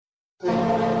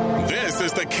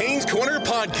This is the Canes Corner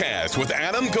Podcast with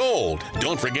Adam Gold.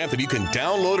 Don't forget that you can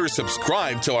download or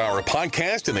subscribe to our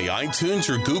podcast in the iTunes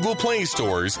or Google Play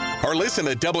stores, or listen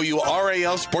at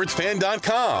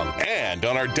WRALSportsFan.com and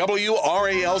on our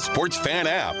WRAL Sports Fan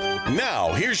app.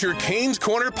 Now, here's your Canes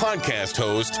Corner Podcast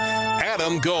host,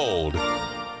 Adam Gold.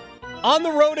 On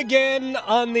the road again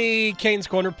on the Canes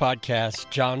Corner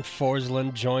Podcast, John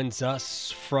Forslund joins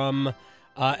us from,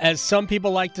 as some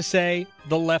people like to say,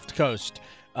 the left coast.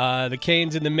 The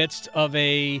Canes in the midst of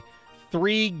a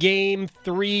 3-game,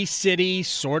 3-city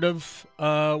sort of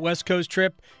West Coast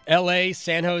trip. L.A.,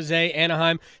 San Jose,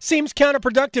 Anaheim. Seems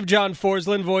counterproductive, John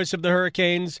Forslund, voice of the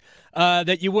Hurricanes,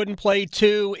 that you wouldn't play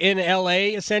 2 in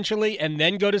L.A., essentially, and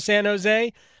then go to San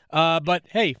Jose. But,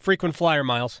 hey, frequent flyer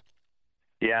miles.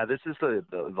 Yeah, this is the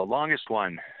longest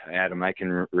one, Adam, I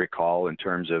can recall in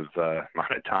terms of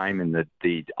amount of time, and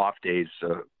the off days,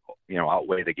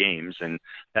 outweigh the games, and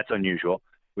that's unusual.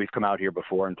 We've come out here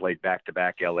before and played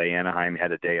back-to-back L.A., Anaheim,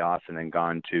 had a day off, and then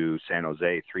gone to San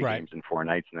Jose, 3 games in 4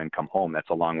 nights, and then come home. That's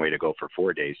a long way to go for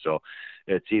 4 days. So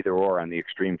it's either or on the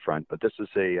extreme front. But this is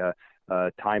a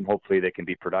time, hopefully, they can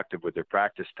be productive with their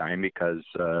practice time, because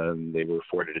they were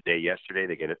afforded a day yesterday.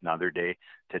 They get another day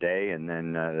today, and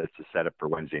then it's a setup for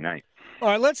Wednesday night. All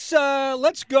right,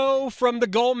 let's go from the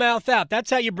goal mouth out. That's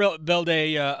how you build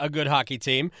a good hockey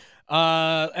team.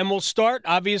 And we'll start,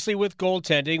 obviously, with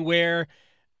goaltending, where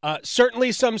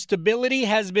certainly some stability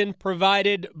has been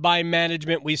provided by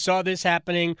management. We saw this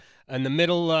happening in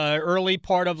the early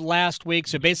part of last week.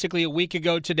 So basically a week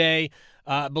ago today,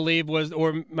 I believe was,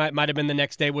 or might have been the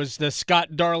next day, was the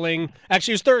Scott Darling.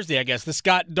 Actually, it was Thursday, I guess. The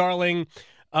Scott Darling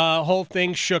whole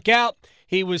thing shook out.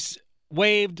 He was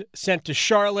waived, sent to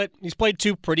Charlotte. He's played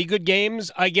 2 pretty good games,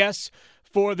 I guess,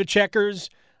 for the Checkers.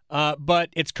 But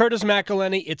it's Curtis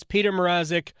McElhinney, it's Peter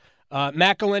Mrazek.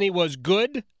 McElhinney was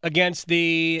good against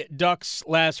the Ducks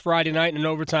last Friday night in an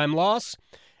overtime loss.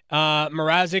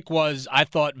 Mrazek was, I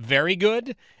thought, very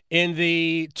good in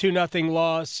the 2-0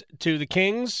 loss to the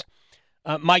Kings.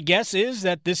 My guess is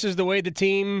that this is the way the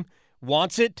team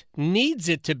wants it, needs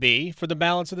it to be for the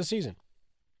balance of the season.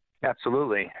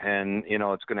 Absolutely. And,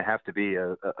 it's going to have to be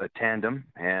a tandem.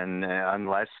 And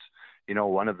unless,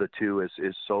 one of the two is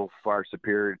so far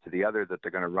superior to the other that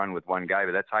they're going to run with one guy,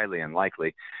 but that's highly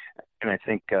unlikely. And I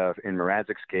think in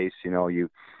Mrazek's case, you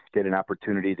get an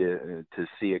opportunity to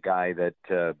see a guy that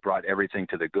brought everything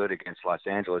to the good against Los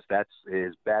Angeles. That's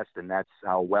his best, and that's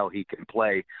how well he can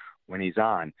play when he's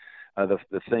on. The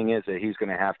thing is that he's going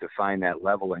to have to find that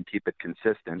level and keep it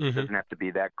consistent. It doesn't have to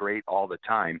be that great all the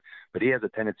time, but he has a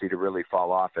tendency to really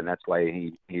fall off, and that's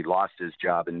why he lost his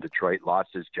job in Detroit,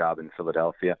 lost his job in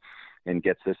Philadelphia, and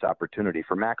gets this opportunity.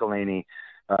 For McElhinney,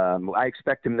 I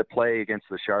expect him to play against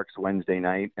the Sharks Wednesday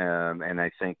night, and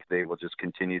I think they will just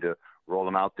continue to roll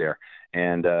him out there.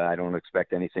 And I don't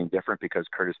expect anything different, because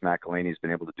Curtis McElhinney's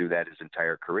been able to do that his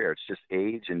entire career. It's just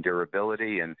age and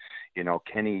durability, and,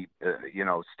 can he,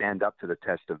 stand up to the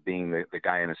test of being the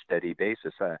guy on a steady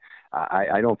basis?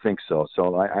 I don't think so.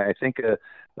 So I think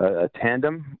a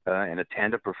tandem and a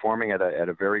tandem performing at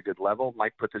a very good level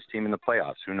might put this team in the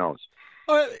playoffs. Who knows?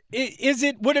 Would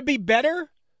it be better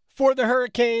for the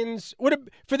Hurricanes,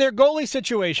 for their goalie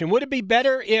situation? Would it be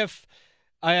better if,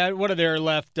 what are there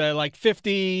left, like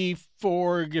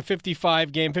 54,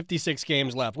 55 games, 56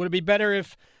 games left? Would it be better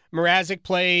if Mrazek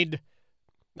played,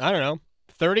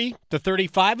 30 to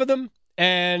 35 of them,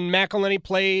 and McElhinney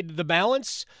played the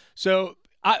balance? So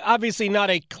obviously not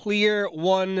a clear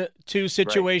 1-2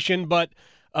 situation, right,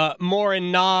 but more a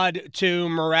nod to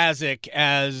Mrazek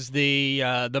as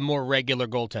the more regular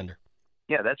goaltender.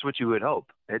 Yeah, that's what you would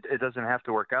hope. It doesn't have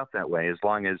to work out that way, as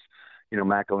long as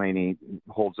McElhinney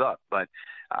holds up. But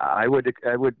I would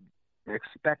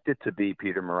expect it to be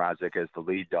Peter Mrazek as the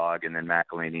lead dog, and then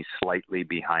McElhinney slightly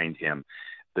behind him.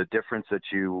 The difference that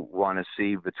you want to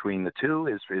see between the two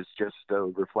is just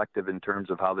reflective in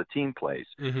terms of how the team plays.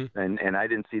 Mm-hmm. And I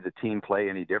didn't see the team play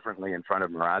any differently in front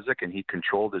of Mrazek, and he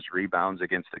controlled his rebounds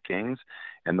against the Kings.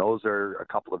 And those are a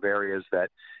couple of areas that,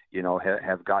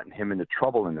 have gotten him into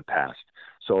trouble in the past.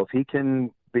 So if he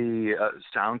can be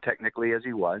sound technically as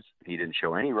he was, he didn't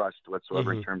show any rust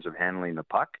whatsoever in terms of handling the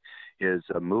puck. His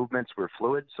movements were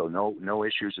fluid, so no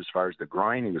issues as far as the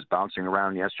groin. He was bouncing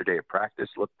around yesterday at practice,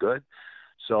 looked good.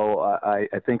 So I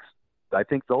think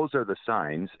those are the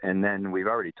signs. And then we've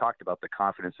already talked about the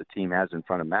confidence the team has in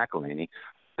front of McElhinney.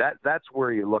 That's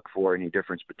where you look for any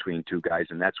difference between two guys,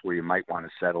 and that's where you might want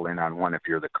to settle in on one if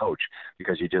you're the coach,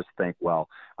 because you just think, well,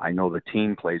 I know the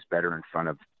team plays better in front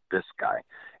of this guy.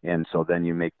 And so then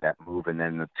you make that move, and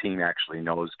then the team actually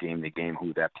knows game to game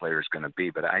who that player is going to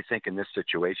be. But I think in this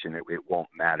situation, it won't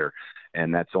matter,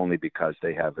 and that's only because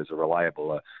they have as a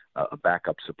reliable a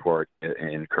backup support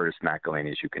in Curtis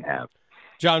McElhinney as you can have.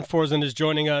 John Forslund is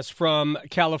joining us from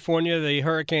California. The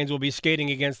Hurricanes will be skating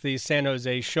against the San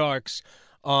Jose Sharks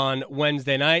on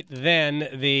Wednesday night, then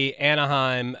the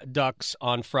Anaheim Ducks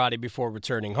on Friday before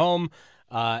returning home.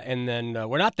 And then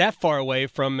we're not that far away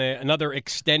from another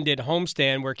extended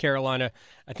homestand where Carolina,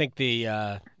 I think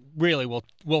really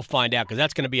we'll find out, because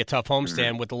that's going to be a tough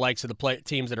homestand with the likes of the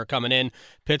teams that are coming in.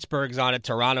 Pittsburgh's on it,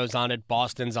 Toronto's on it,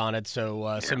 Boston's on it.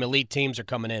 So some elite teams are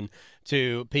coming in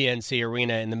to PNC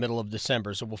Arena in the middle of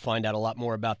December. So we'll find out a lot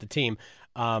more about the team.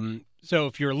 So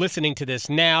if you're listening to this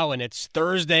now and it's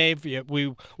Thursday,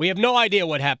 we have no idea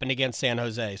what happened against San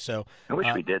Jose. So I wish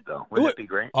we did, though. Wouldn't it be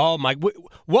great? Oh, my.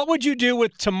 What would you do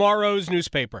with tomorrow's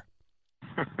newspaper?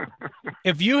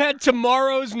 If you had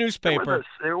tomorrow's newspaper.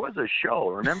 There was a show,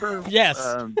 remember? Yes.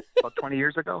 About 20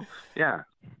 years ago? Yeah.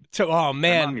 Oh,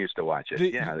 man. My mom used to watch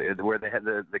it. Where they had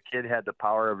the kid had the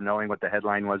power of knowing what the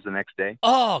headline was the next day.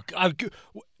 Oh,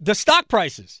 the stock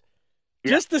prices.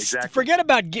 Yeah, Just exactly. Forget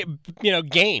about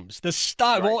games. The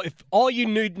stock. Right. If all you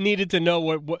needed to know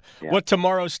what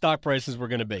tomorrow's stock prices were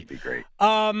going to be. That'd be great.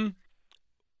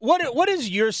 What is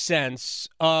your sense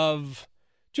of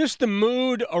just the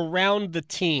mood around the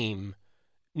team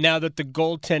now that the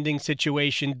goaltending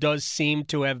situation does seem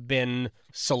to have been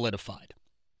solidified?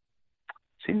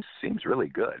 Seems really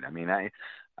good. I mean, I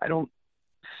don't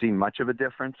see much of a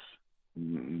difference,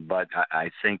 but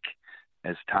I think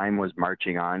as time was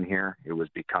marching on here, it was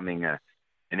becoming an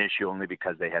issue only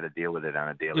because they had to deal with it on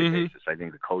a daily basis. I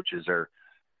think the coaches are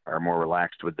more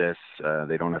relaxed with this.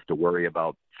 They don't have to worry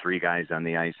about 3 guys on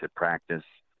the ice at practice,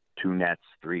 2 nets,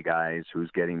 3 guys, who's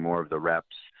getting more of the reps.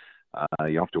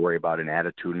 You don't have to worry about an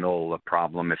attitudinal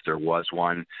problem if there was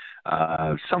one.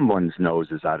 Someone's nose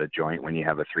is out of joint when you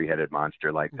have a 3-headed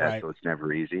monster like that, right. So it's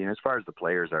never easy. And as far as the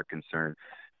players are concerned,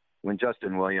 when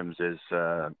Justin Williams is,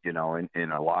 in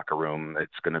a locker room,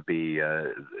 it's going to be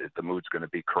the mood's going to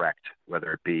be correct,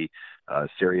 whether it be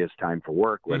serious time for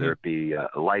work, whether it be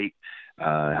light,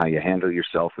 how you handle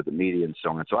yourself with the media and so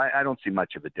on. So I don't see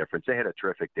much of a difference. They had a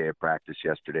terrific day of practice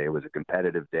yesterday. It was a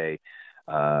competitive day.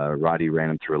 Roddy ran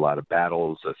them through a lot of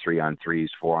battles, 3-on-3s,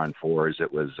 4-on-4s.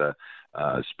 It was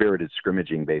spirited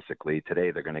scrimmaging, basically. Today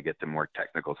they're going to get to more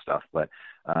technical stuff. But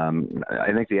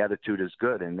I think the attitude is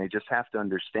good, and they just have to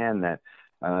understand that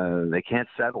they can't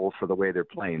settle for the way they're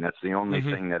playing. That's the only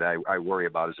thing that I worry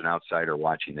about as an outsider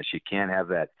watching this. You can't have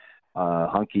that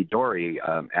hunky-dory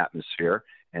atmosphere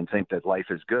and think that life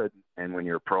is good. And when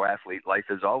you're a pro athlete, life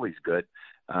is always good.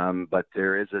 But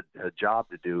there is a job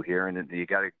to do here, and you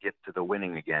got to get to the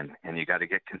winning again, and you got to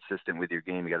get consistent with your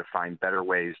game. You got to find better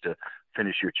ways to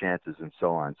finish your chances and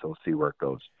so on. So we'll see where it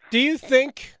goes. Do you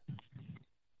think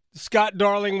Scott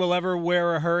Darling will ever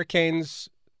wear a Hurricanes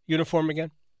uniform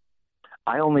again?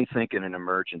 I only think in an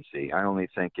emergency. I only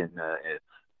think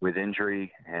with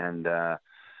injury, and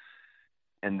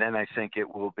then I think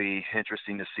it will be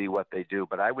interesting to see what they do.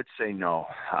 But I would say no.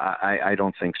 I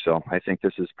don't think so. I think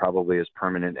this is probably as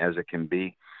permanent as it can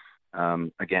be.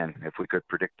 Again, if we could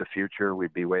predict the future,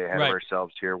 we'd be way ahead of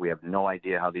ourselves here. We have no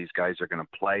idea how these guys are going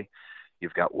to play.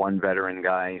 You've got one veteran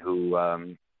guy who,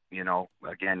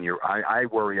 again, I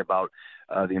worry about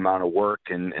the amount of work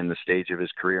and the stage of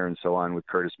his career and so on with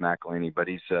Curtis McElhinney, but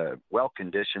he's well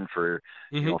conditioned for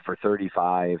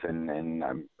 35, and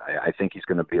I think he's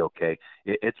going to be okay.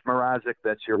 It's Mrazek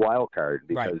that's your wild card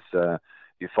because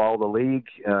you follow the league,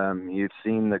 you've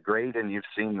seen the great and you've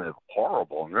seen the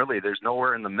horrible, and really there's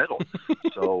nowhere in the middle.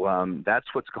 So that's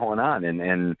what's going on,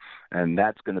 and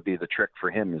that's going to be the trick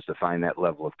for him, is to find that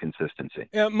level of consistency.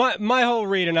 Yeah, my whole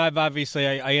read, and I've obviously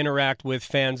I interact with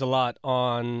fans a lot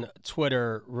on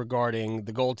Twitter regarding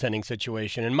the goaltending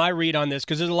situation, and my read on this,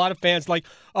 because there's a lot of fans like,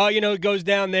 it goes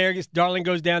down there, Darling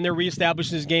goes down there,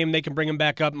 reestablishes his game, they can bring him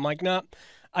back up. I'm like, nah.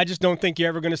 I just don't think you're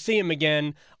ever going to see him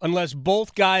again unless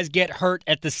both guys get hurt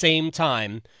at the same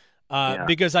time.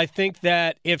 Because I think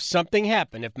that if something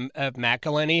happened, if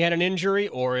McElhinney had an injury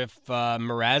or if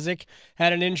Mrazek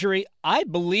had an injury, I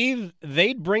believe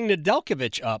they'd bring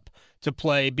Nedeljkovic up to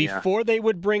play before they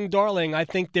would bring Darling. I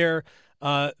think their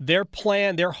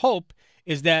plan, their hope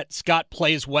is that Scott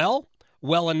plays well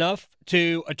enough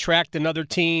to attract another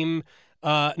team's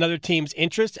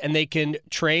interest, and they can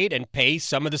trade and pay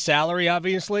some of the salary,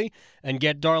 obviously, and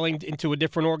get Darling into a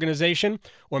different organization,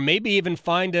 or maybe even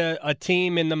find a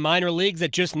team in the minor leagues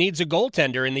that just needs a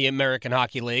goaltender in the American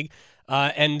Hockey League,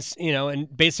 and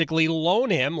basically loan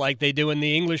him like they do in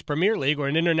the English Premier League or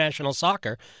in international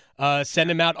soccer, send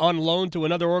him out on loan to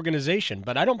another organization.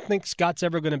 But I don't think Scott's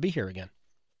ever going to be here again.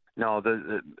 No,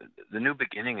 the new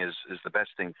beginning is the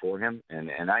best thing for him,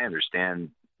 and I understand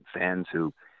fans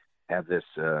who have this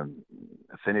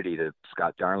affinity to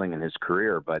Scott Darling and his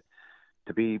career, but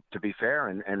to be fair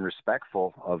and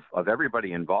respectful of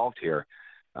everybody involved here,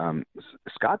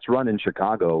 Scott's run in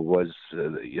Chicago was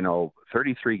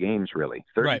 33 games really,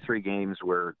 33 Right. games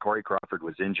where Corey Crawford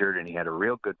was injured, and he had a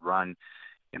real good run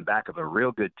in back of a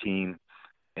real good team.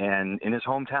 And in his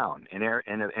hometown, and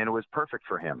it was perfect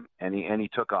for him. And he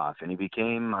took off, and he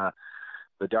became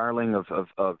the darling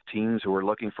of teams who were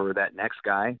looking for that next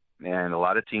guy. And a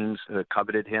lot of teams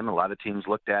coveted him. A lot of teams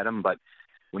looked at him. But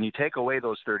when you take away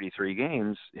those 33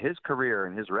 games, his career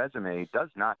and his resume does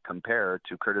not compare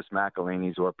to Curtis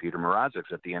McElhinney's or Peter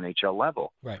Mrazek's at the NHL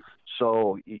level. Right.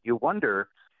 So you wonder,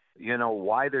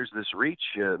 why there's this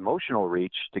emotional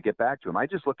reach to get back to him. I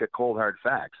just look at cold hard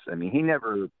facts. I mean, he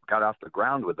never got off the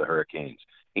ground with the Hurricanes.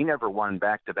 He never won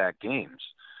back-to-back games.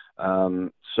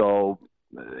 And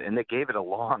they gave it a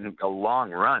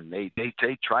long run. They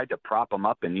tried to prop him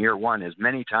up in year one as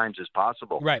many times as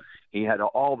possible. Right. He had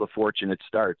all the fortunate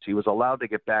starts. He was allowed to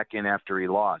get back in after he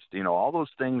lost. All those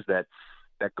things that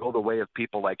go the way of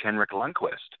people like Henrik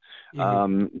Lundqvist,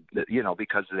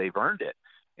 because they've earned it.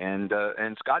 And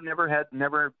Scott never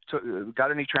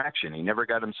got any traction. He never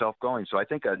got himself going. So I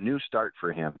think a new start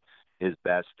for him is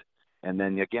best. And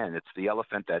then again, it's the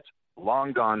elephant that's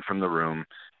long gone from the room,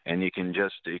 and you can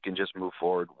just move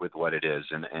forward with what it is.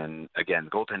 And again,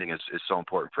 goaltending is so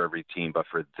important for every team, but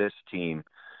for this team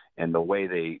and the way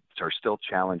they are still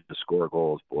challenged to score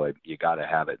goals, boy, you got to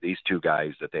have it. These two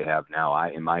guys that they have now,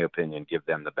 in my opinion, give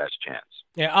them the best chance.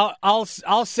 Yeah,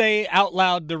 I'll say out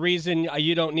loud the reason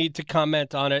you don't need to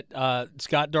comment on it.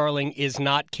 Scott Darling is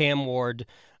not Cam Ward.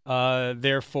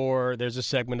 Therefore, there's a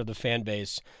segment of the fan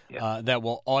base that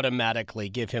will automatically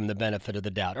give him the benefit of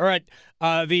the doubt. All right,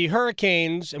 the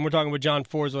Hurricanes, and we're talking with John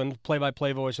Forslund,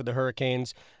 play-by-play voice of the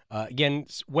Hurricanes. Again,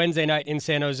 Wednesday night in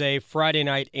San Jose, Friday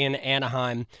night in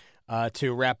Anaheim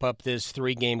to wrap up this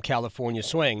 3-game California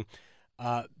swing.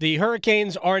 The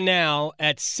Hurricanes are now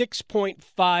at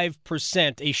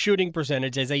 6.5%, a shooting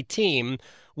percentage as a team,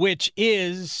 which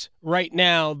is right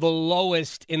now the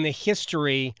lowest in the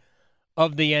history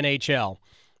of the NHL.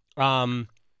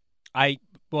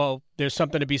 There's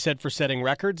something to be said for setting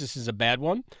records. This is a bad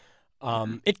one.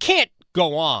 It can't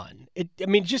go on. It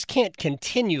just can't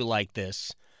continue like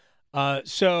this.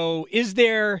 So is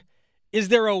there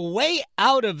a way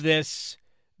out of this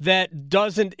that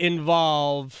doesn't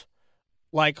involve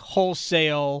like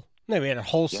wholesale, maybe not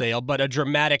wholesale, but a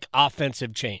dramatic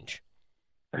offensive change?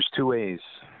 There's two ways,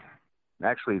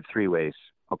 actually 3 ways.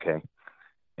 Okay.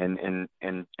 And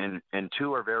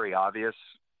two are very obvious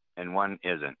and one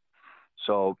isn't.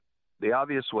 So the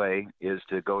obvious way is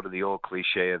to go to the old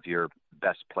cliche of your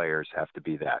best players have to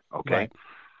be that. Okay. Right.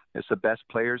 It's the best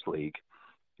players league.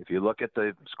 If you look at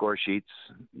the score sheets,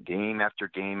 game after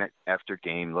game after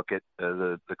game, look at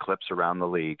the clips around the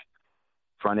league,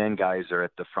 front end guys are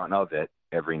at the front of it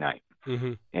every night.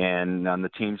 Mm-hmm. And on the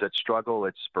teams that struggle,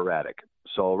 it's sporadic.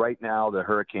 So right now the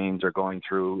Hurricanes are going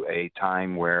through a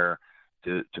time where,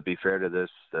 to be fair to this,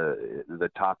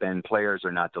 the top end players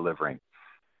are not delivering.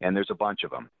 And there's a bunch of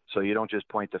them. So you don't just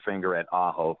point the finger at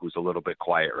Aho, who's a little bit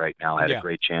quiet right now, had a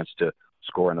great chance to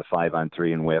score in the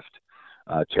 5-on-3 and whiffed.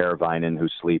 Teravainen,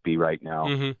 who's sleepy right now.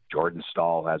 Mm-hmm. Jordan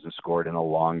Stahl hasn't scored in a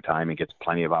long time. He gets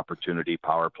plenty of opportunity,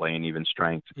 power play, and even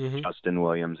strength. Mm-hmm. Justin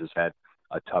Williams has had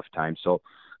a tough time. So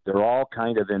they're all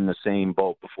kind of in the same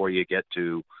boat before you get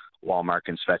to Walmark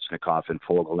and Svechnikov and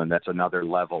Fogle, and that's another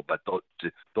level. But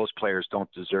those players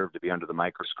don't deserve to be under the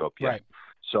microscope yet. Right.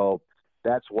 So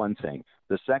that's one thing.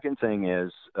 The second thing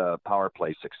is power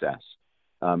play success.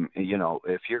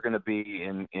 If you're going to be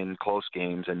in close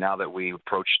games, and now that we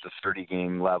approach the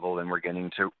 30-game level and we're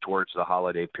getting towards the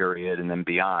holiday period and then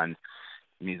beyond,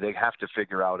 they have to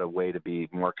figure out a way to be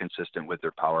more consistent with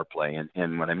their power play.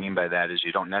 And what I mean by that is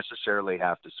you don't necessarily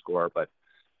have to score, but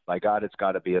by God, it's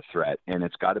got to be a threat, and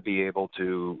it's got to be able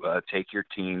to take your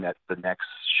team at the next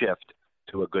shift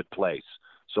to a good place.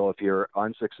 So if you're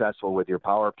unsuccessful with your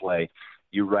power play,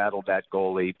 you rattled that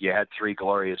goalie, you had 3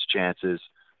 glorious chances,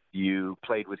 you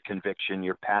played with conviction,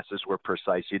 your passes were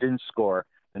precise, you didn't score.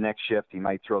 The next shift, he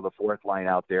might throw the 4th line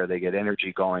out there, they get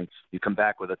energy going, you come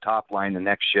back with a top line, the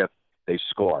next shift, they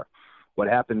score. What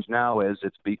happens now is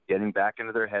it's getting back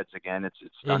into their heads again, it's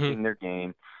stunting their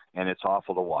game, and it's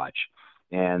awful to watch.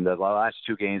 And the last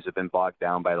 2 games have been bogged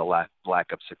down by the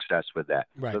lack of success with that.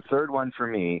 Right. The third one for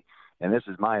me and this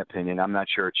is my opinion, I'm not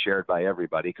sure it's shared by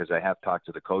everybody because I have talked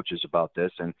to the coaches about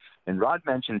this, and Rod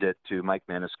mentioned it to Mike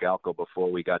Maniscalco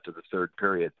before we got to the third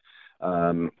period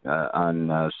on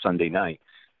Sunday night.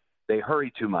 They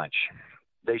hurry too much.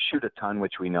 They shoot a ton,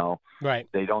 which we know. Right.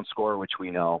 They don't score, which we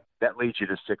know. That leads you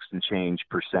to 6 and change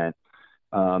 %.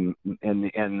 And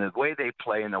the way they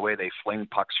play and the way they fling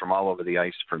pucks from all over the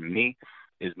ice, for me,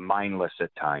 is mindless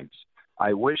at times.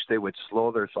 I wish they would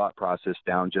slow their thought process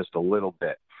down just a little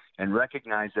bit and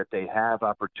recognize that they have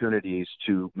opportunities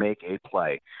to make a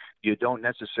play. You don't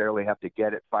necessarily have to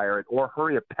get it, fire it, or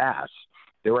hurry a pass.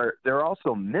 There are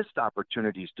also missed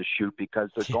opportunities to shoot because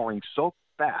they're going so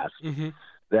fast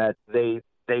that they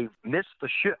miss the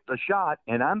shot.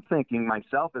 And I'm thinking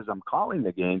myself as I'm calling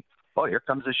the game, oh, here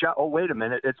comes the shot. Oh, wait a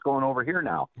minute, it's going over here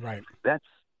now. Right. That's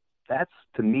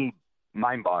to me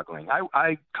mind-boggling.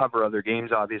 I cover other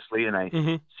games, obviously, and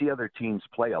I see other teams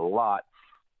play a lot,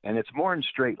 and it's more in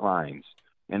straight lines,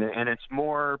 and it's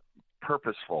more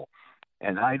purposeful.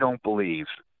 And I don't believe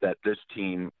that this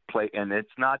team play, and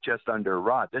it's not just under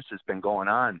Rod. This has been going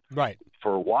on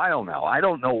for a while now. I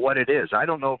don't know what it is. I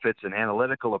don't know if it's an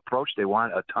analytical approach. They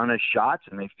want a ton of shots,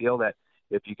 and they feel that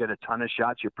if you get a ton of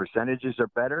shots, your percentages are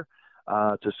better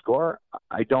to score.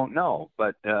 I don't know.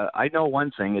 But I know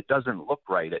one thing. It doesn't look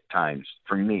right at times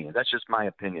for me. That's just my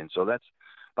opinion. So that's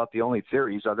about the only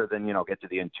theories other than, get to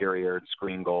the interior and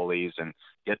screen goalies and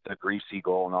get the greasy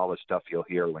goal and all the stuff you'll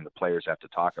hear when the players have to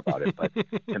talk about it. But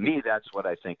to me, that's what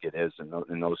I think it is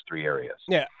in those three areas.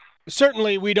 Yeah.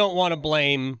 Certainly we don't want to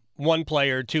blame one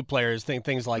player, two players,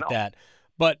 things like that.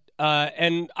 But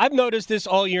and I've noticed this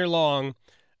all year long.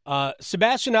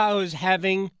 Sebastian Aho is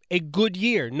having a good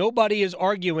year. Nobody is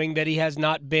arguing that he has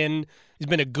not been. He's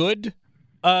been a good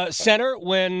center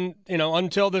when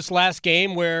until this last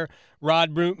game where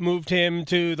Rod moved him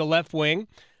to the left wing.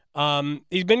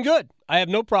 He's been good. I have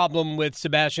no problem with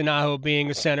Sebastian Aho being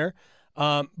a center,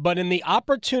 but in the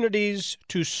opportunities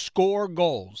to score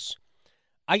goals,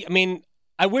 I mean,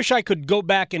 I wish I could go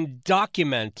back and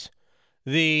document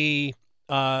the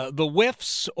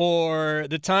whiffs or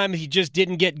the time he just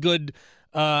didn't get good.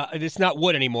 It's not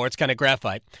wood anymore; it's kind of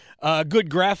graphite. Good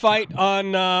graphite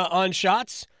on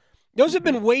shots. Those have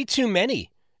been way too many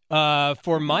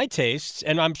for my tastes,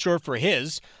 and I'm sure for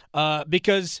his,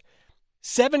 because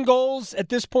 7 goals at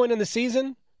this point in the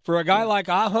season for a guy like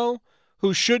Aho,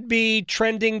 who should be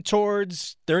trending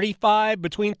towards 35,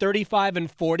 between 35 and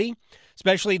 40,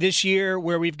 especially this year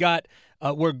where we've got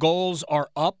where goals are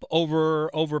up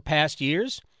over past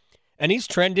years, and he's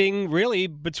trending really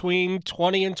between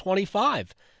 20 and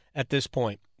 25 at this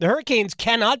point. The Hurricanes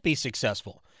cannot be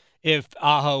successful if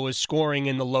Aho is scoring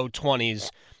in the low 20s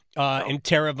and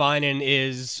Teravainen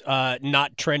is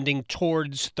not trending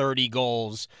towards 30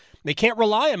 goals. They can't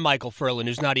rely on Michael Furlan,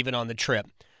 who's not even on the trip.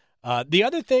 The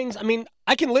other things, I mean,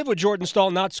 I can live with Jordan Staal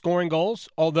not scoring goals,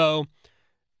 although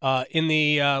in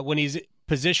the when he's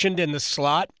positioned in the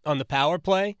slot on the power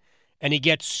play and he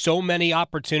gets so many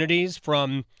opportunities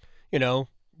from,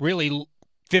 really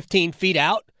 15 feet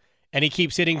out, and he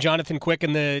keeps hitting Jonathan Quick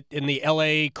in the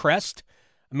LA crest.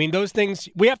 I mean, those things,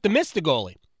 we have to miss the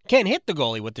goalie. Can't hit the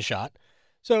goalie with the shot.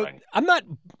 So I'm not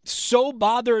so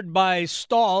bothered by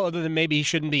Staal, other than maybe he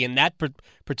shouldn't be in that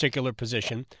particular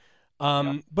position.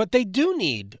 But they do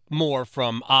need more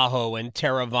from Aho and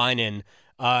Teravainen.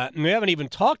 We haven't even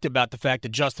talked about the fact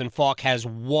that Justin Falk has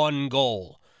 1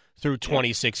 goal through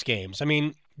 26 games. I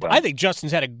mean, I think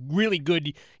Justin's had a really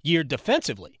good year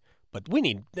defensively, but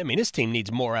this team needs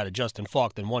more out of Justin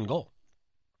Falk than 1 goal.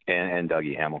 And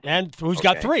Dougie Hamilton. And who's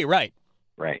got 3, right?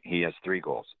 Right. He has 3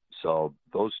 goals. So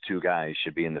those 2 guys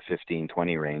should be in the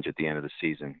 15-20 range at the end of the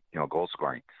season, goal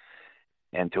scoring.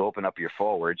 And to open up your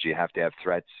forwards, you have to have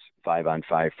threats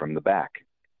 5-on-5 from the back.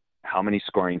 How many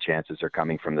scoring chances are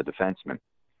coming from the defenseman?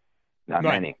 Not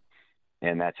many.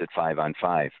 And that's at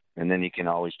 5-on-5. And then you can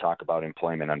always talk about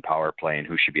employment on power play and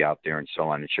who should be out there and so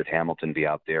on. And should Hamilton be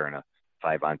out there in a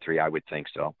 5-on-3? I would think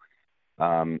so.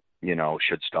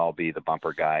 Should Staal be the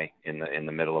bumper guy in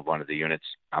the middle of one of the units?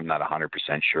 I'm not 100%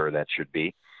 sure that should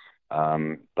be.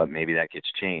 But maybe that gets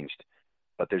changed.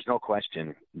 But there's no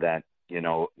question that,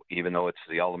 even though it's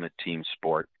the ultimate team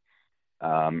sport,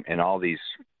 and all these,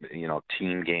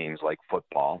 team games like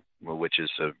football, which is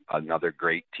another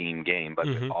great team game, but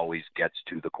it always gets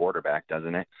to the quarterback,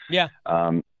 doesn't it? Yeah.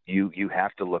 You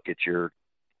have to look at your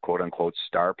quote-unquote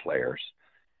star players.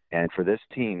 And for this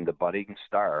team, the budding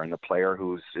star and the player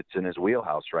it's in his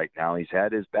wheelhouse right now, he's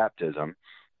had his baptism,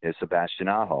 is Sebastian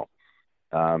Aho.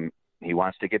 He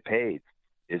wants to get paid.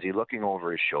 Is he looking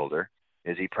over his shoulder?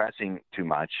 Is he pressing too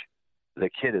much? The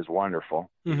kid is wonderful.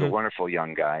 He's a wonderful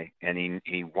young guy, and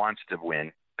he wants to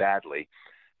win. badly.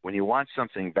 When you want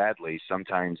something badly,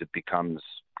 sometimes it becomes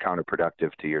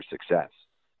counterproductive to your success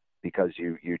because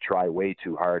you try way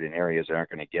too hard in areas that aren't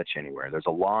going to get you anywhere. There's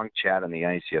a long chat on the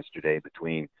ice yesterday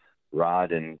between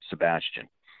Rod and Sebastian.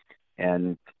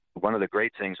 And one of the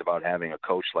great things about having a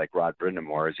coach like Rod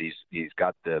Brindamore is he's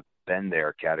got the been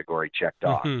there category checked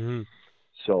off. Mm-hmm.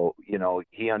 So,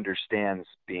 he understands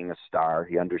being a star.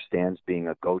 He understands being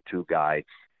a go-to guy,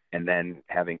 and then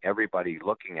having everybody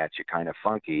looking at you kind of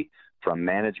funky, from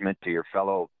management to your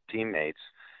fellow teammates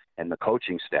and the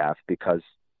coaching staff, because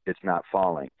it's not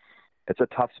falling. It's a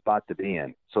tough spot to be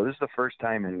in. So this is the first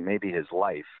time in maybe his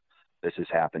life this has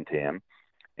happened to him.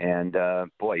 And,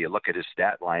 boy, you look at his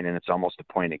stat line, and it's almost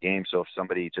a point a game. So if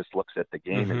somebody just looks at the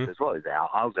game and says, well,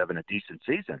 Al's having a decent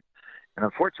season. And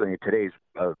unfortunately, in today's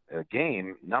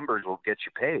game, numbers will get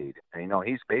you paid. And,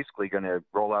 he's basically going to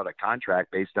roll out a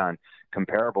contract based on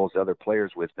comparables to other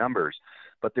players with numbers.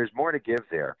 But there's more to give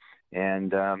there,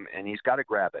 and he's got to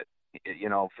grab it.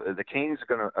 If the Canes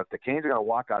are going to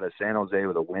walk out of San Jose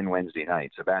with a win Wednesday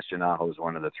night, Sebastian Aho is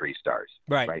one of the 3 stars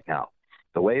right now.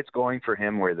 The way it's going for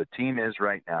him, where the team is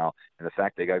right now, and the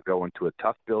fact they got to go into a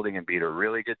tough building and beat a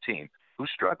really good team who's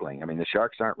struggling. I mean, the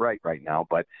Sharks aren't right now,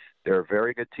 but they're a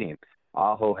very good team.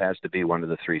 Aho has to be one of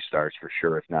the 3 stars for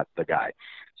sure, if not the guy.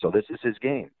 So this is his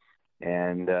game,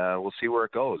 and we'll see where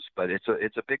it goes. But it's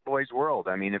a big boys world.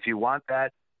 I mean, if you want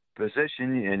that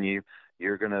position and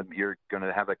you're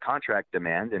gonna have a contract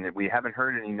demand, and we haven't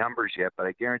heard any numbers yet, but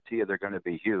I guarantee you they're going to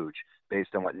be huge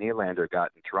based on what Nylander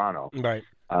got in Toronto. Right.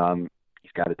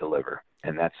 He's got to deliver,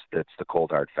 and that's the cold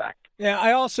hard fact. Yeah,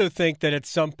 I also think that at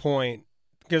some point,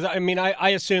 because I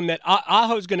assume that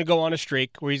Aho's going to go on a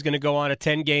streak where he's going to go on a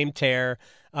 10-game tear,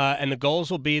 and the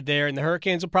goals will be there, and the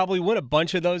Hurricanes will probably win a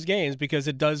bunch of those games because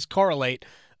it does correlate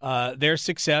their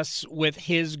success with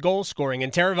his goal scoring.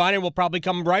 And Teravainen will probably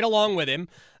come right along with him,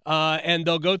 and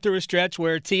they'll go through a stretch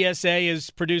where TSA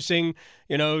is producing,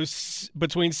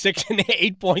 between 6 and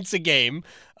 8 points a game.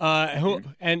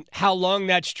 And how long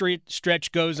that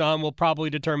stretch goes on will probably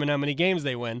determine how many games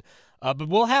they win. But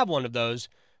we'll have one of those.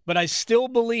 But I still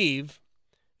believe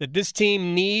that this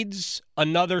team needs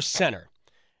another center.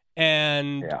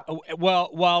 And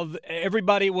while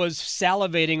everybody was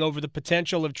salivating over the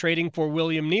potential of trading for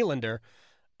William Nylander,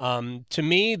 to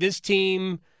me, this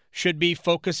team should be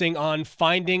focusing on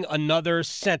finding another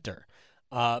center,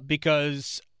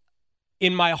 because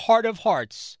in my heart of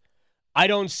hearts, I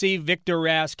don't see Victor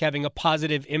Rask having a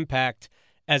positive impact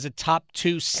as a top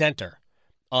 2 center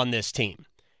on this team.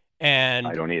 And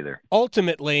I don't either.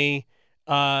 Ultimately,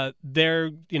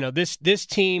 this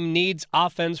team needs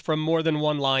offense from more than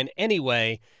one line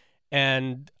anyway.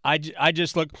 And I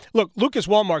just look, Lucas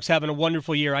Wallmark's having a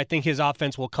wonderful year. I think his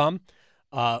offense will come,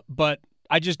 but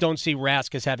I just don't see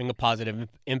Rask as having a positive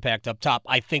impact up top.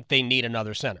 I think they need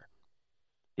another center.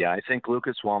 Yeah, I think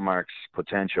Lucas Wallmark's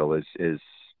potential is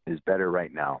better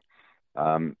right now.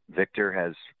 Victor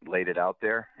has laid it out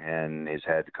there and has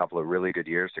had a couple of really good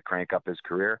years to crank up his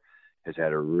career. Has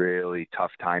had a really tough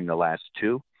time the last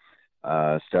 2.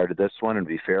 Started this one, and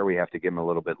to be fair, we have to give him a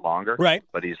little bit longer. Right.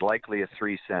 But he's likely a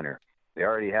 3 center. They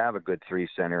already have a good 3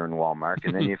 center in Wallmark,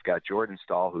 and then you've got Jordan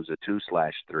Stahl, who's a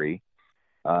 2/3.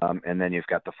 And then you've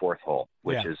got the 4th hole,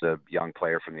 which is a young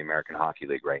player from the American Hockey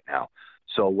League right now.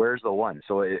 So where's the one?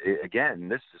 So, again,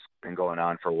 this has been going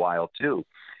on for a while, too.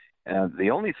 The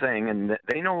only thing, and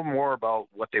they know more about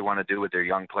what they want to do with their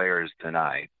young players than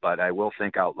I, but I will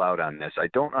think out loud on this. I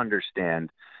don't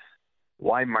understand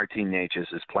why Martin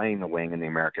Necas is playing the wing in the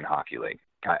American Hockey League.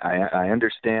 I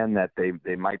understand that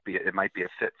it might be a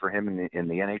fit for him in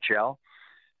the NHL,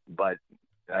 but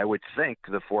I would think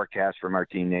the forecast for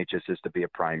Martin Necas is to be a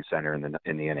prime center in the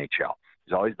NHL.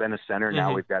 He's always been a center. Mm-hmm.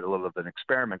 Now we've got a little of an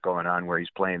experiment going on where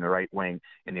he's playing the right wing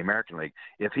in the American League.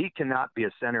 If he cannot be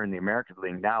a center in the American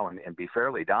League now and be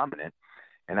fairly dominant,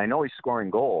 and I know he's scoring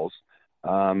goals,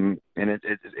 and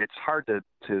it's hard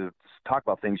to talk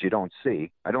about things you don't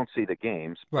see. I don't see the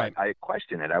games, right. But I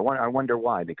question it. I wonder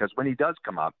why, because when he does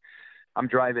come up, I'm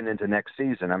driving into next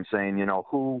season. I'm saying,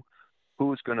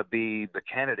 who's going to be the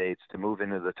candidates to move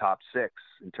into the top 6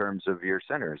 in terms of your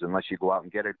centers, unless you go out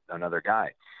and get another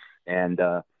guy. And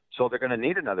so they're going to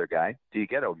need another guy. Do you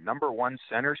get a number 1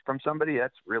 center from somebody?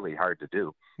 That's really hard to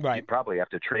do. Right. You probably have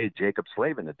to trade Jacob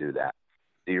Slavin to do that.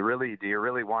 Do you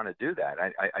really want to do that?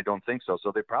 I don't think so.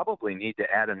 So they probably need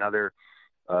to add another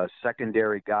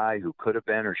secondary guy who could have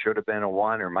been or should have been a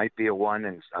 1 or might be a 1,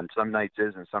 and on some nights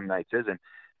is and some nights isn't.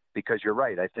 Because you're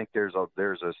right. I think there's a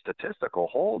statistical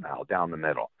hole now down the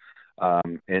middle,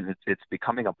 and it's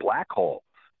becoming a black hole.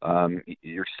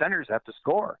 Your centers have to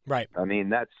score. Right. I mean,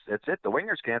 that's it. The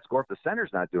wingers can't score if the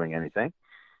center's not doing anything.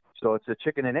 So it's a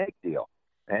chicken and egg deal.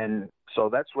 And so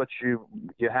that's what you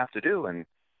have to do. And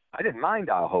I didn't mind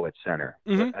Aho at center.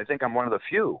 Mm-hmm. But I think I'm one of the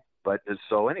few. But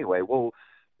so anyway, we'll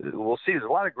see. There's a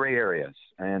lot of gray areas,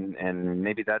 and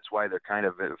maybe that's why they're kind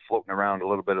of floating around a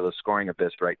little bit of the scoring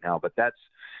abyss right now. But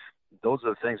those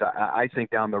are the things I think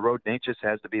down the road. Natchez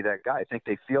has to be that guy. I think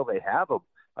they feel they have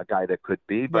a guy that could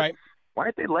be, but right. Why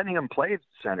aren't they letting him play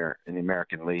center in the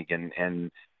American League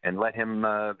and let him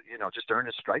just earn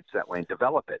his stripes that way and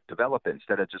develop it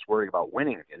instead of just worrying about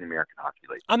winning in the American Hockey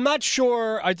League? I'm not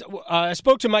sure. I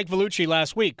spoke to Mike Vellucci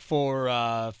last week for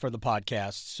the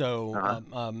podcast, so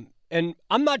and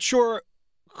I'm not sure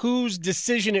whose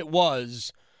decision it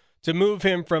was to move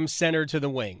him from center to the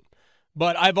wing.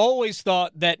 But I've always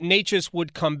thought that Natchez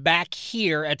would come back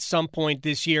here at some point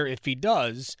this year if he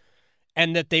does,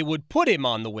 and that they would put him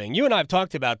on the wing. You and I have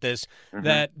talked about this,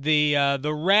 that the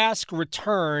Rask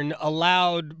return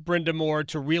allowed Brind'Amour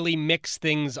to really mix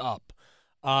things up.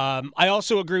 I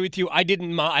also agree with you. I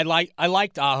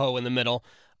liked Aho in the middle.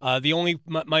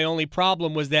 My only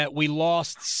problem was that we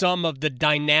lost some of the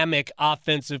dynamic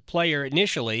offensive player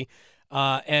initially.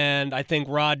 And I think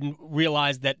Rod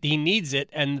realized that he needs it,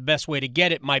 and the best way to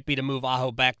get it might be to move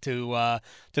Aho back to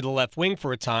the left wing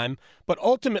for a time. But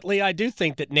ultimately, I do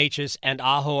think that Natchez and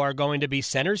Aho are going to be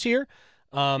centers here.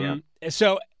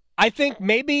 So I think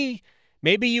maybe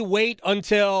you wait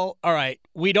until, all right,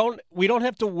 we don't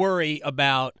have to worry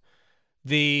about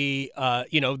the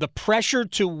pressure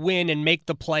to win and make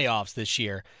the playoffs this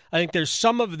year. I think there's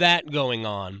some of that going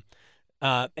on,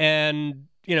 and.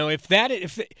 If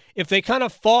they kind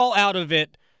of fall out of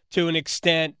it to an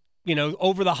extent,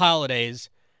 over the holidays,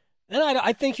 then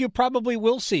I think you probably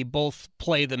will see both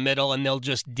play the middle and they'll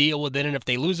just deal with it. And if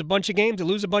they lose a bunch of games, they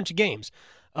lose a bunch of games.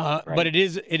 Right. But it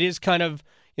is kind of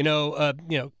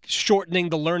shortening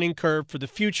the learning curve for the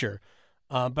future.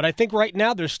 But I think right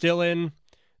now they're still in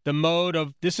the mode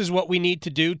of this is what we need to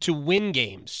do to win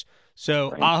games.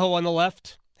 So right. Aho on the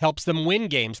left helps them win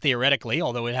games theoretically,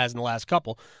 although it has in the last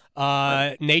couple.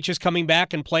 Natchez coming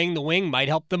back and playing the wing might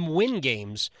help them win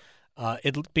games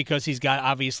because he's got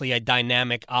obviously a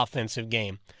dynamic offensive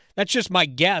game. That's just my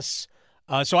guess.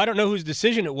 So I don't know whose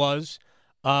decision it was,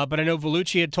 but I know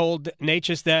Vellucci had told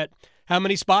Natchez that how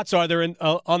many spots are there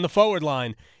on the forward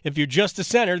line? If you're just a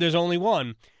center, there's only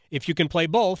one. If you can play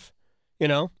both,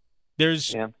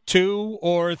 there's 2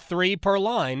 or 3 per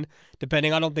line,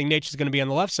 depending. I don't think Natchez is going to be on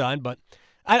the left side, but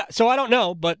I don't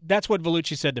know, but that's what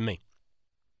Vellucci said to me.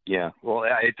 Yeah, well,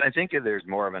 I think there's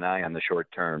more of an eye on the short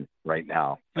term right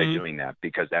now by doing that,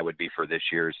 because that would be for this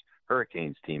year's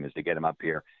Hurricanes team, is to get him up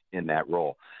here in that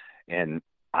role. And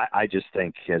I just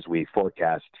think as we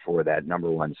forecast for that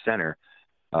number one center,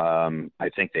 I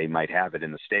think they might have it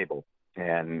in the stable,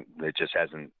 and it just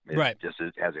hasn't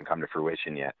come to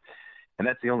fruition yet. And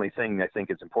that's the only thing I think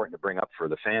is important to bring up for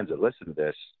the fans that listen to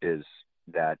this, is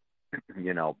that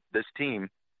this team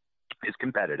is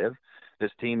competitive.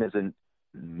 This team isn't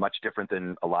much different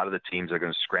than a lot of the teams that are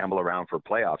going to scramble around for a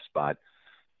playoff spot.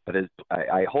 But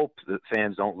I hope that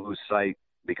fans don't lose sight,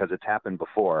 because it's happened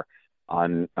before,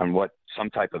 on what some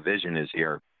type of vision is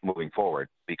here moving forward,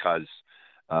 because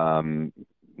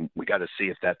we got to see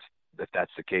if that's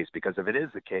the case. Because if it is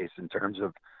the case in terms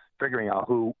of figuring out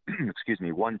who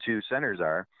 1-2 centers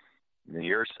are,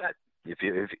 you're set. If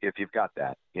you've got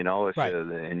that, right.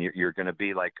 And you're going to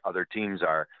be like other teams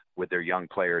are with their young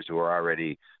players who are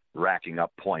already racking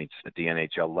up points at the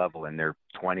NHL level, and they're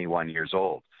 21 years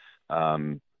old.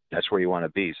 That's where you want to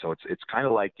be. So it's kind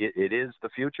of like it is the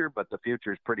future, but the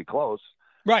future is pretty close.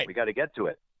 Right. We got to get to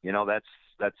it.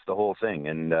 That's the whole thing.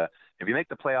 And if you make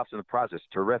the playoffs in the process,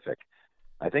 terrific.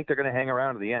 I think they're going to hang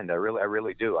around to the end. I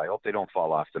really do. I hope they don't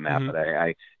fall off the map, but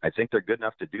I think they're good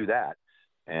enough to do that.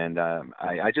 And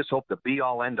I just hope the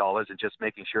be-all, end-all isn't just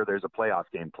making sure there's a playoff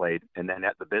game played and then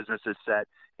the business is set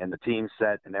and the team's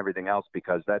set and everything else,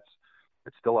 because it's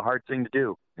still a hard thing to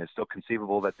do. It's still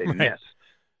conceivable that they miss.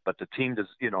 But the team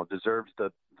deserves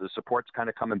the support's kind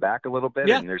of coming back a little bit,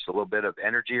 and there's a little bit of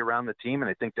energy around the team, and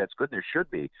I think that's good. There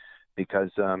should be, because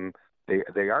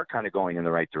they are kind of going in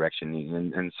the right direction,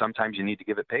 and sometimes you need to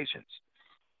give it patience.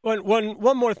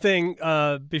 One more thing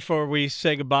before we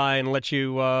say goodbye and let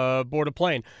you board a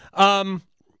plane. Connor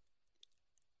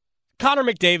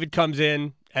McDavid comes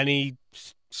in and he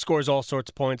scores all sorts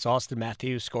of points. Austin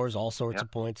Matthews scores all sorts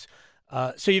of points.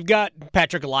 So you've got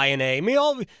Patrick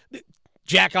Laine.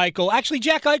 Jack Eichel. Actually,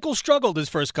 Jack Eichel struggled his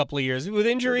first couple of years with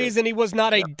injuries, and he was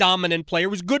not a dominant player. He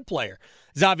was a good player.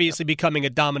 He's obviously becoming a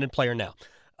dominant player now.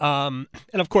 And,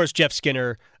 of course, Jeff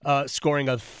Skinner scoring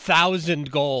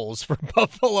 1,000 goals for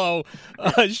Buffalo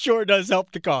sure does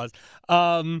help the cause.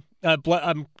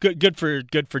 Good for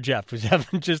Jeff, who's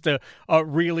having just a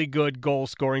really good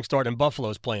goal-scoring start, and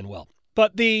Buffalo's playing well.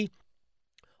 But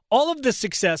all of the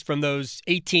success from those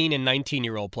 18 and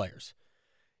 19-year-old players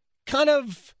kind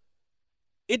of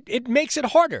it makes it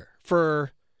harder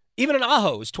for even an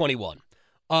Aho who's 21.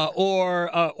 Or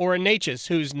a Natchez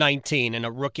who's 19 and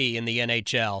a rookie in the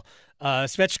NHL.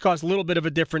 Svechnikov's a little bit of a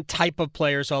different type of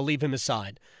player, so I'll leave him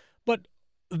aside. But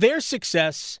their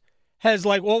success has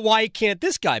why can't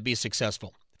this guy be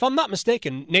successful? If I'm not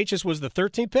mistaken, Natchez was the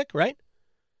 13th pick, right?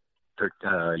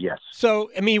 Yes. So,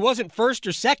 he wasn't first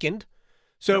or second.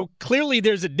 So clearly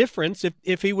there's a difference.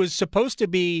 If he was supposed to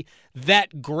be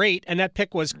that great, and that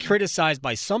pick was criticized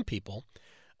by some people,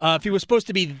 if he was supposed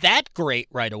to be that great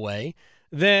right away,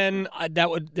 then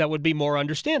that would be more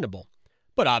understandable.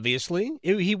 But obviously,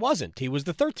 he wasn't. He was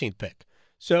the 13th pick.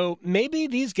 So maybe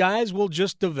these guys will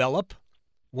just develop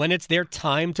when it's their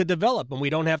time to develop, and we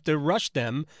don't have to rush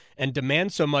them and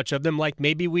demand so much of them like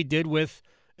maybe we did with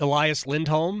Elias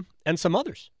Lindholm and some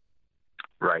others.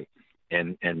 Right.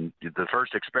 And the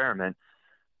first experiment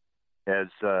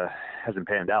hasn't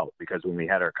panned out, because when we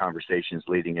had our conversations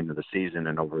leading into the season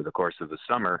and over the course of the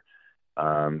summer,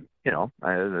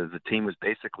 the team was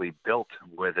basically built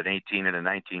with an 18 and a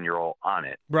 19-year-old on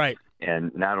it. Right.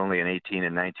 And not only an 18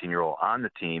 and 19-year-old on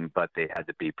the team, but they had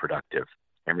to be productive.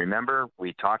 And remember,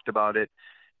 we talked about it,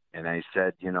 and I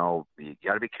said, you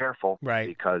got to be careful. Right.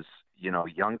 Because,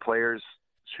 young players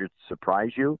should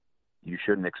surprise you. You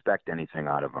shouldn't expect anything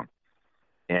out of them.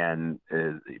 And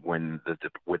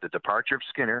with the departure of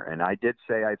Skinner, and I did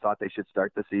say I thought they should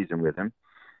start the season with him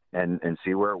and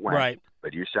see where it went. Right.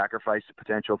 But you sacrifice the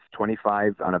potential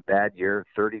 25 on a bad year,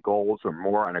 30 goals or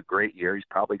more on a great year. He's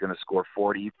probably going to score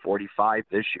 40, 45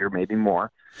 this year, maybe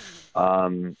more.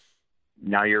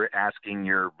 Now you're asking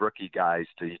your rookie guys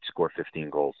to each score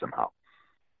 15 goals somehow.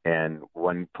 And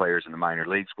one player's in the minor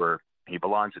leagues where he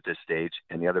belongs at this stage,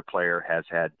 and the other player has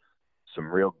had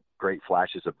some real great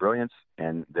flashes of brilliance,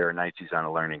 and there are nights he's on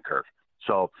a learning curve.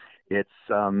 So it's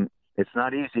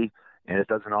not easy. And it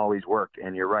doesn't always work.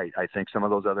 And you're right. I think some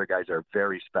of those other guys are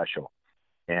very special.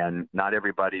 And not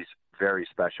everybody's very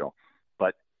special.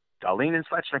 But Dahlin and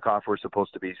Svechnikov were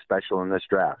supposed to be special in this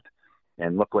draft.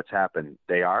 And look what's happened.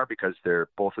 They are, because they're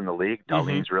both in the league.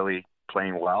 Dahlin's really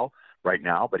playing well right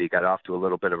now, but he got off to a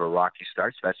little bit of a rocky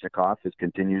start. Svechnikov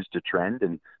continues to trend.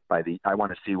 And I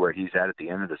want to see where he's at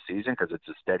the end of the season, because it's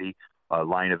a steady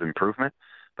line of improvement.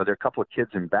 But there are a couple of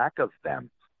kids in back of them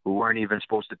who weren't even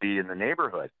supposed to be in the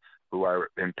neighborhood, who are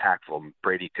impactful.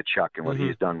 Brady Tkachuk and what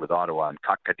he's done with Ottawa, and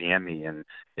Kotkaniemi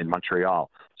in Montreal.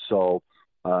 So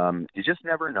you just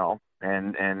never know.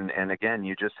 And again,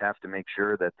 you just have to make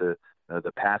sure that the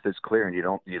path is clear, and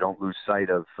you don't lose sight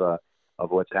of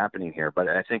what's happening here. But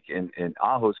I think in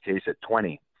Aho's case at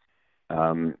 20,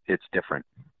 it's different,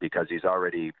 because he's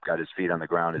already got his feet on the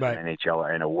ground as an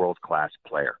NHL and a world-class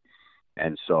player.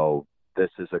 And so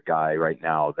this is a guy right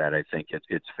now that I think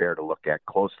it's fair to look at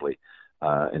closely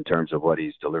in terms of what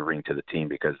he's delivering to the team,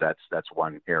 because that's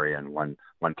one area and one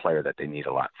player that they need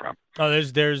a lot from. Oh,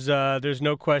 there's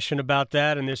no question about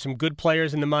that, and there's some good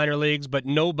players in the minor leagues, but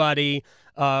nobody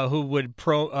who would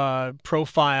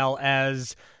profile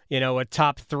as a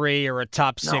top 3 or a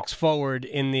top 6 forward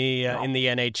in the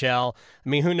NHL. I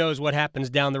mean, who knows what happens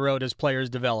down the road as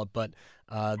players develop, but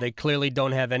they clearly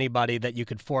don't have anybody that you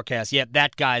could forecast. Yet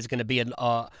that guy's going to be a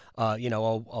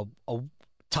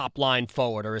top line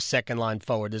forward or a second line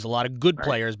forward. There's a lot of good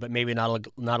players, but maybe not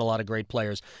a lot of great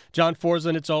players. John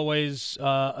Forslund, it's always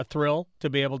a thrill to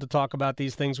be able to talk about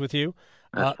these things with you.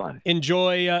 That's fun.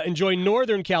 Enjoy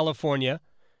Northern California.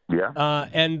 Yeah.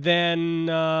 And then,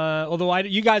 although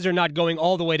you guys are not going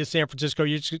all the way to San Francisco,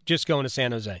 you're just going to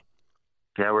San Jose.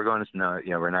 Yeah, we're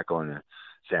not going to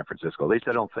San Francisco. At least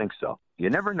I don't think so. You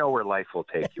never know where life will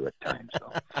take you at times.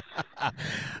 So.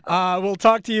 We'll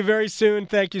talk to you very soon.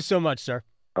 Thank you so much, sir.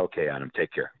 Okay, Adam.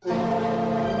 Take care.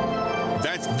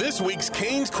 That's this week's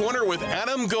Canes Corner with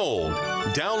Adam Gold.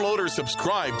 Download or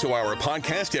subscribe to our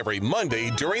podcast every Monday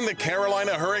during the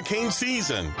Carolina hurricane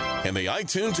season in the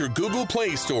iTunes or Google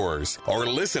Play stores, or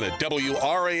listen at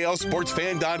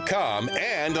WRALSportsFan.com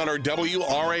and on our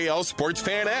WRAL Sports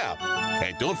Fan app.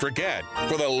 And don't forget,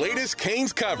 for the latest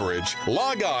Canes coverage,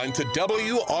 log on to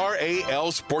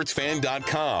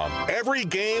WRALSportsFan.com. Every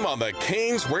game on the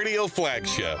Canes radio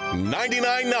flagship,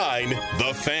 99.9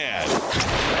 The Fan.